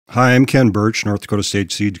Hi, I'm Ken Bertsch, North Dakota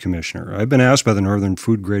State Seed Commissioner. I've been asked by the Northern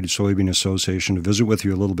Food Grade Soybean Association to visit with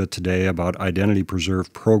you a little bit today about identity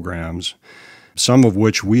preserve programs, some of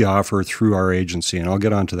which we offer through our agency, and I'll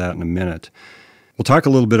get onto that in a minute. We'll talk a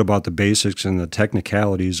little bit about the basics and the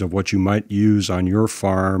technicalities of what you might use on your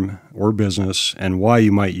farm or business and why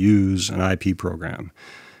you might use an IP program.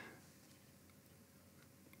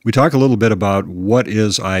 We talk a little bit about what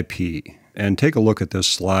is IP. And take a look at this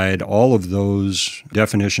slide. All of those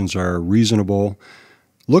definitions are reasonable.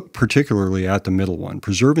 Look particularly at the middle one,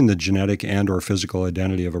 preserving the genetic and/or physical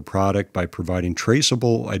identity of a product by providing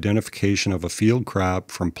traceable identification of a field crop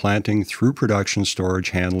from planting through production,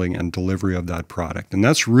 storage, handling, and delivery of that product. And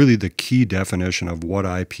that's really the key definition of what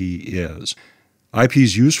IP is. IP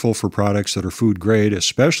is useful for products that are food grade,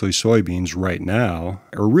 especially soybeans right now,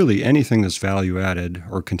 or really anything that's value added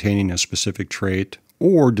or containing a specific trait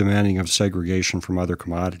or demanding of segregation from other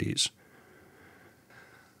commodities.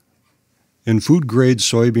 In food-grade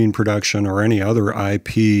soybean production or any other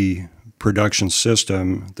IP production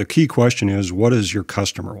system, the key question is, what does your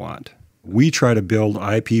customer want? We try to build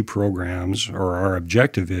IP programs, or our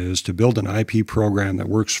objective is to build an IP program that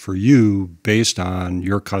works for you based on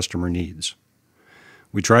your customer needs.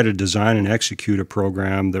 We try to design and execute a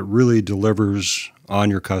program that really delivers on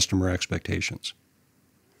your customer expectations.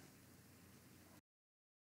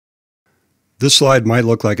 This slide might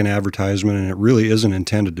look like an advertisement, and it really isn't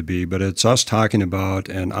intended to be, but it's us talking about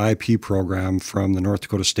an IP program from the North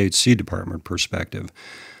Dakota State Seed Department perspective.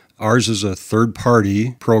 Ours is a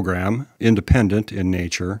third-party program, independent in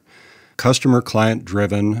nature, customer client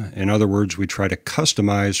driven. In other words, we try to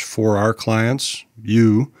customize for our clients,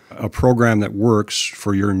 you, a program that works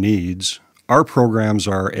for your needs. Our programs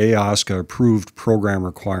are AOSCA approved program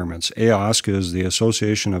requirements. AOSCA is the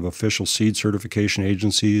Association of Official Seed Certification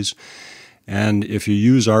Agencies. And if you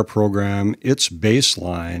use our program, its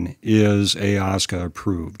baseline is AOSCA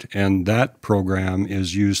approved. And that program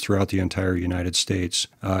is used throughout the entire United States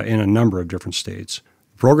in a number of different states.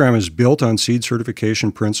 The program is built on seed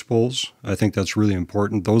certification principles. I think that's really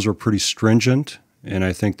important. Those are pretty stringent, and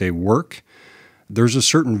I think they work. There's a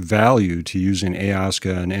certain value to using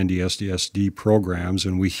AOSCA and NDSSD programs,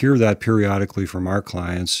 and we hear that periodically from our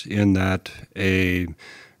clients in that a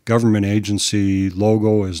government agency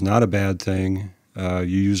logo is not a bad thing. You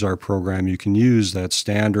use our program, you can use that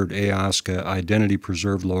standard AOSCA identity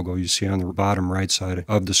preserved logo you see on the bottom right side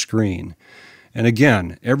of the screen. And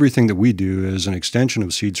again, everything that we do is an extension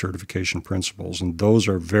of seed certification principles, and those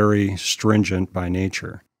are very stringent by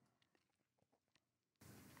nature.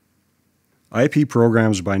 IP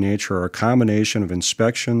programs by nature are a combination of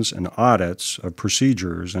inspections and audits of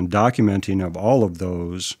procedures and documenting of all of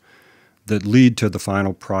those that lead to the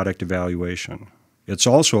final product evaluation. It's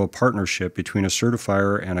also a partnership between a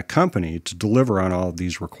certifier and a company to deliver on all of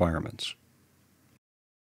these requirements.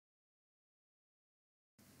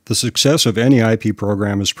 The success of any IP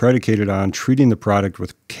program is predicated on treating the product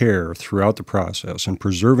with care throughout the process and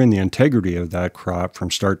preserving the integrity of that crop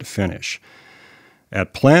from start to finish.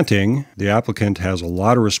 At planting, the applicant has a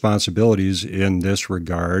lot of responsibilities in this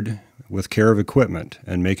regard with care of equipment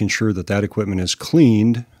and making sure that that equipment is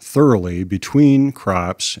cleaned thoroughly between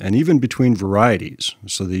crops and even between varieties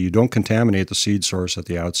so that you don't contaminate the seed source at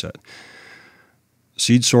the outset.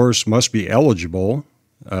 Seed source must be eligible.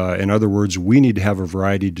 In other words, we need to have a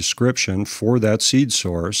variety description for that seed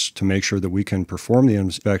source to make sure that we can perform the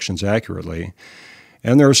inspections accurately.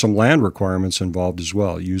 And there are some land requirements involved as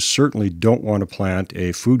well. You certainly don't want to plant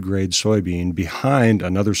a food-grade soybean behind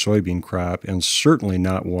another soybean crop, and certainly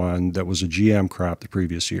not one that was a GM crop the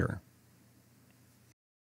previous year.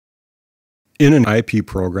 In an IP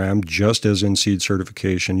program, just as in seed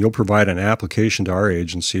certification, you'll provide an application to our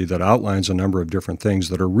agency that outlines a number of different things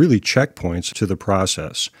that are really checkpoints to the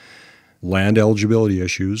process. Land eligibility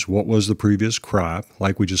issues, what was the previous crop,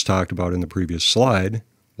 like we just talked about in the previous slide.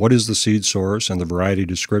 What is the seed source and the variety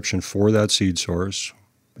description for that seed source?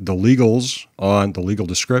 The legals on the legal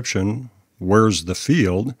description, where's the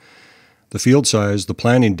field size, the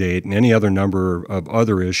planting date, and any other number of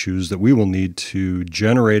other issues that we will need to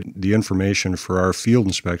generate the information for our field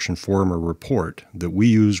inspection form or report that we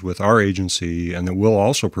use with our agency and that we'll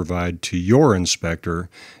also provide to your inspector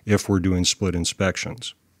if we're doing split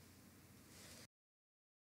inspections.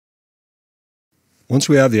 Once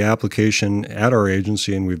we have the application at our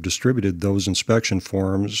agency and we've distributed those inspection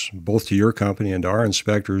forms both to your company and to our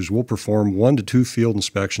inspectors, we'll perform 1 to 2 field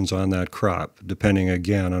inspections on that crop, depending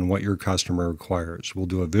again on what your customer requires. We'll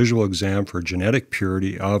do a visual exam for genetic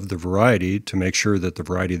purity of the variety to make sure that the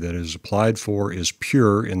variety that is applied for is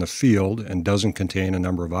pure in the field and doesn't contain a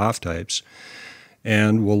number of off types.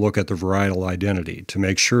 And we'll look at the varietal identity to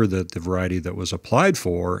make sure that the variety that was applied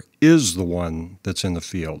for is the one that's in the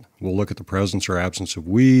field. We'll look at the presence or absence of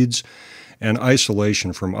weeds and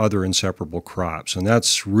isolation from other inseparable crops. And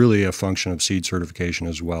that's really a function of seed certification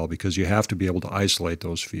as well, because you have to be able to isolate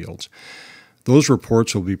those fields. Those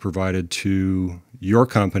reports will be provided to your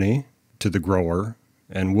company, to the grower,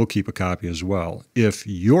 and we'll keep a copy as well. If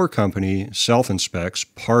your company self-inspects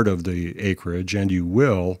part of the acreage, and you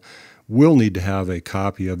will need to have a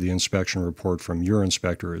copy of the inspection report from your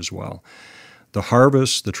inspector as well. The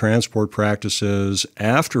harvest, the transport practices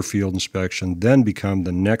after field inspection then become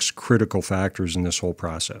the next critical factors in this whole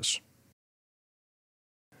process.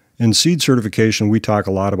 In seed certification, we talk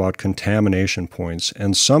a lot about contamination points,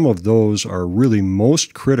 and some of those are really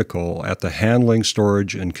most critical at the handling,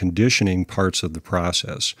 storage, and conditioning parts of the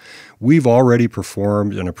process. We've already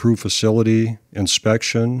performed an approved facility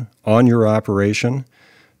inspection on your operation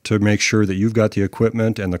to make sure that you've got the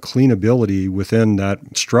equipment and the cleanability within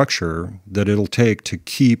that structure that it'll take to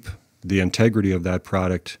keep the integrity of that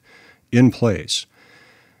product in place.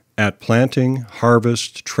 At planting,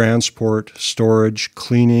 harvest, transport, storage,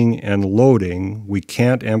 cleaning, and loading, we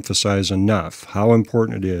can't emphasize enough how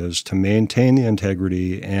important it is to maintain the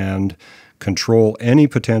integrity and control any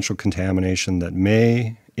potential contamination that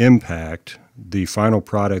may impact the final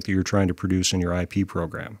product that you're trying to produce in your IP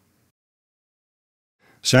program.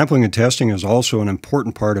 Sampling and testing is also an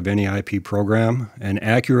important part of any IP program. An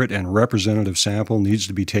accurate and representative sample needs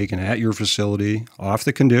to be taken at your facility off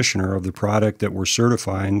the conditioner of the product that we're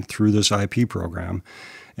certifying through this IP program.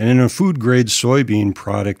 And in a food-grade soybean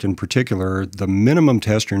product in particular, the minimum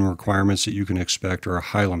testing requirements that you can expect are a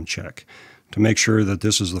hilum check to make sure that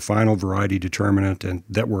this is the final variety determinant and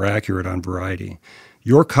that we're accurate on variety.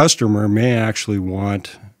 Your customer may actually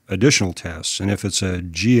want additional tests, and if it's a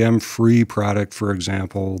GM-free product, for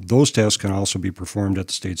example, those tests can also be performed at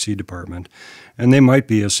the state seed department, and they might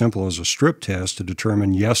be as simple as a strip test to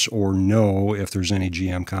determine yes or no if there's any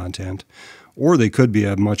GM content, or they could be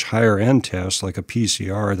a much higher end test like a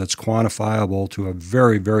PCR that's quantifiable to a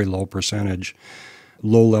very, very low percentage,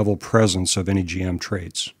 low-level presence of any GM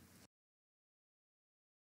traits.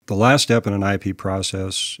 The last step in an IP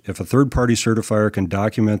process, if a third-party certifier can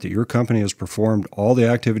document that your company has performed all the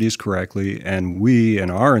activities correctly and we in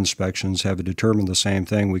our inspections have determined the same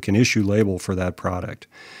thing, we can issue label for that product.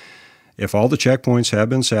 If all the checkpoints have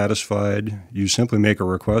been satisfied, you simply make a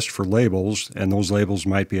request for labels, and those labels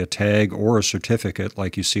might be a tag or a certificate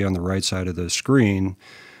like you see on the right side of the screen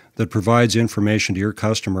that provides information to your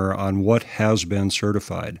customer on what has been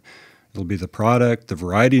certified. It'll be the product, the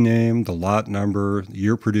variety name, the lot number, the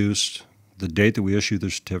year produced, the date that we issue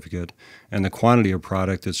the certificate, and the quantity of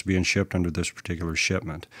product that's being shipped under this particular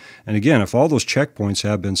shipment. And again, if all those checkpoints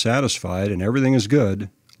have been satisfied and everything is good,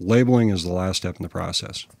 labeling is the last step in the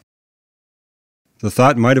process. The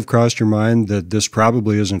thought might have crossed your mind that this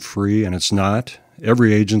probably isn't free, and it's not.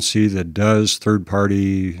 Every agency that does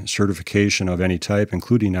third-party certification of any type,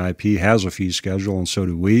 including IP, has a fee schedule, and so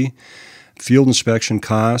do we. Field inspection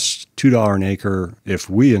costs $2 an acre if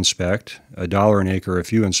we inspect, $1 an acre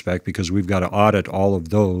if you inspect, because we've got to audit all of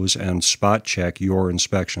those and spot check your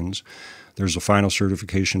inspections. There's a final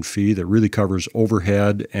certification fee that really covers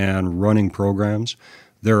overhead and running programs.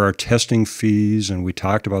 There are testing fees, and we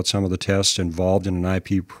talked about some of the tests involved in an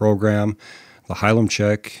IP program. The hilum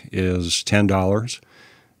check is $10.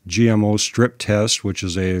 GMO strip test, which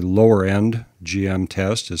is a lower end GM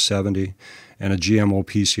test, is $70, and a GMO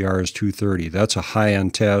PCR is $230. That's a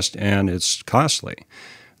high-end test, and it's costly.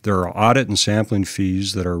 There are audit and sampling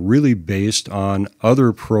fees that are really based on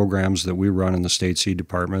other programs that we run in the state seed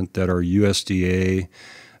department that are USDA,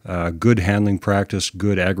 good handling practice,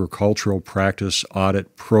 good agricultural practice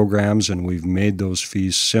audit programs, and we've made those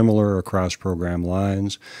fees similar across program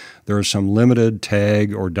lines. There are some limited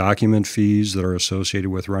tag or document fees that are associated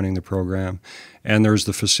with running the program, and there's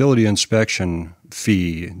the facility inspection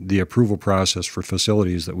fee, the approval process for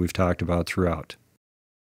facilities that we've talked about throughout.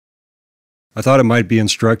 I thought it might be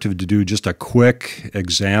instructive to do just a quick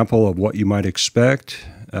example of what you might expect.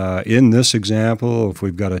 In this example, if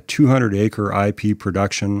we've got a 200-acre IP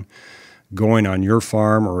production going on your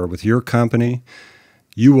farm or with your company,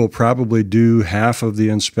 you will probably do half of the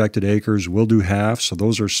inspected acres. We'll do half, so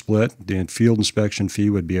those are split. The field inspection fee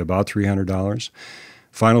would be about $300.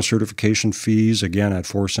 Final certification fees, again at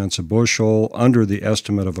 4 cents a bushel, under the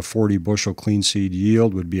estimate of a 40-bushel clean seed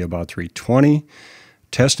yield would be about $320.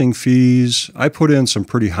 Testing fees, I put in some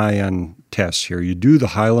pretty high-end tests here. You do the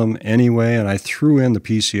hilum anyway, and I threw in the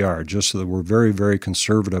PCR just so that we're very, very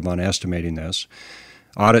conservative on estimating this.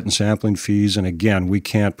 audit and sampling fees, and again, we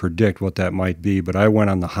can't predict what that might be, but I went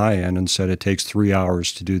on the high end and said it takes 3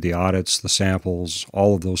 hours to do the audits, the samples,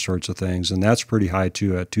 all of those sorts of things, and that's pretty high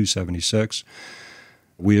too at $276.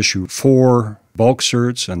 We issue 4 bulk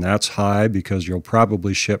certs, and that's high because you'll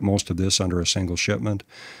probably ship most of this under a single shipment.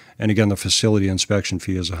 And again, the facility inspection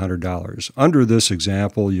fee is $100. Under this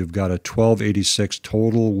example, you've got a $12.86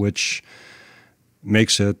 total, which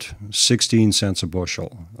makes it 16 cents a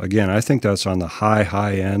bushel. Again, I think that's on the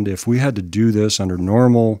high end. If we had to do this under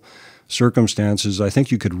normal circumstances, I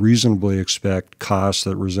think you could reasonably expect costs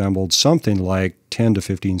that resembled something like 10 to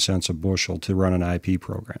 15 cents a bushel to run an IP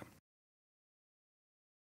program.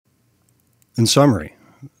 In summary,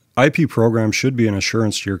 IP program should be an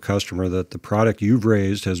assurance to your customer that the product you've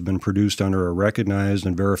raised has been produced under a recognized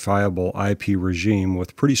and verifiable IP regime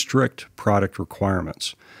with pretty strict product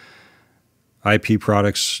requirements. IP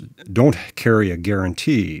products don't carry a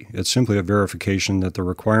guarantee. It's simply a verification that the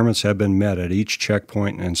requirements have been met at each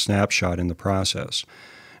checkpoint and snapshot in the process,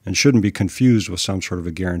 and shouldn't be confused with some sort of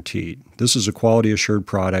a guarantee. This is a quality assured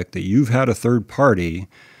product that you've had a third party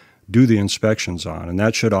do the inspections on, and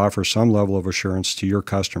that should offer some level of assurance to your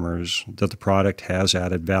customers that the product has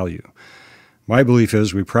added value. My belief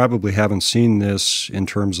is we probably haven't seen this in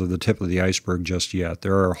terms of the tip of the iceberg just yet.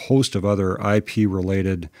 There are a host of other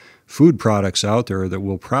IP-related food products out there that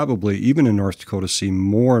we'll probably, even in North Dakota, see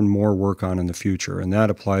more and more work on in the future, and that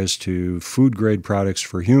applies to food-grade products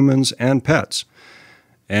for humans and pets.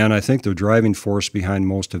 And I think the driving force behind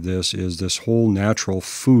most of this is this whole natural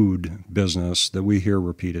food business that we hear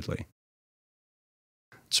repeatedly.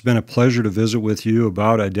 It's been a pleasure to visit with you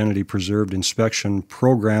about identity-preserved inspection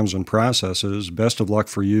programs and processes. Best of luck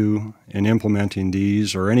for you in implementing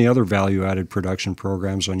these or any other value-added production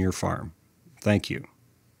programs on your farm. Thank you.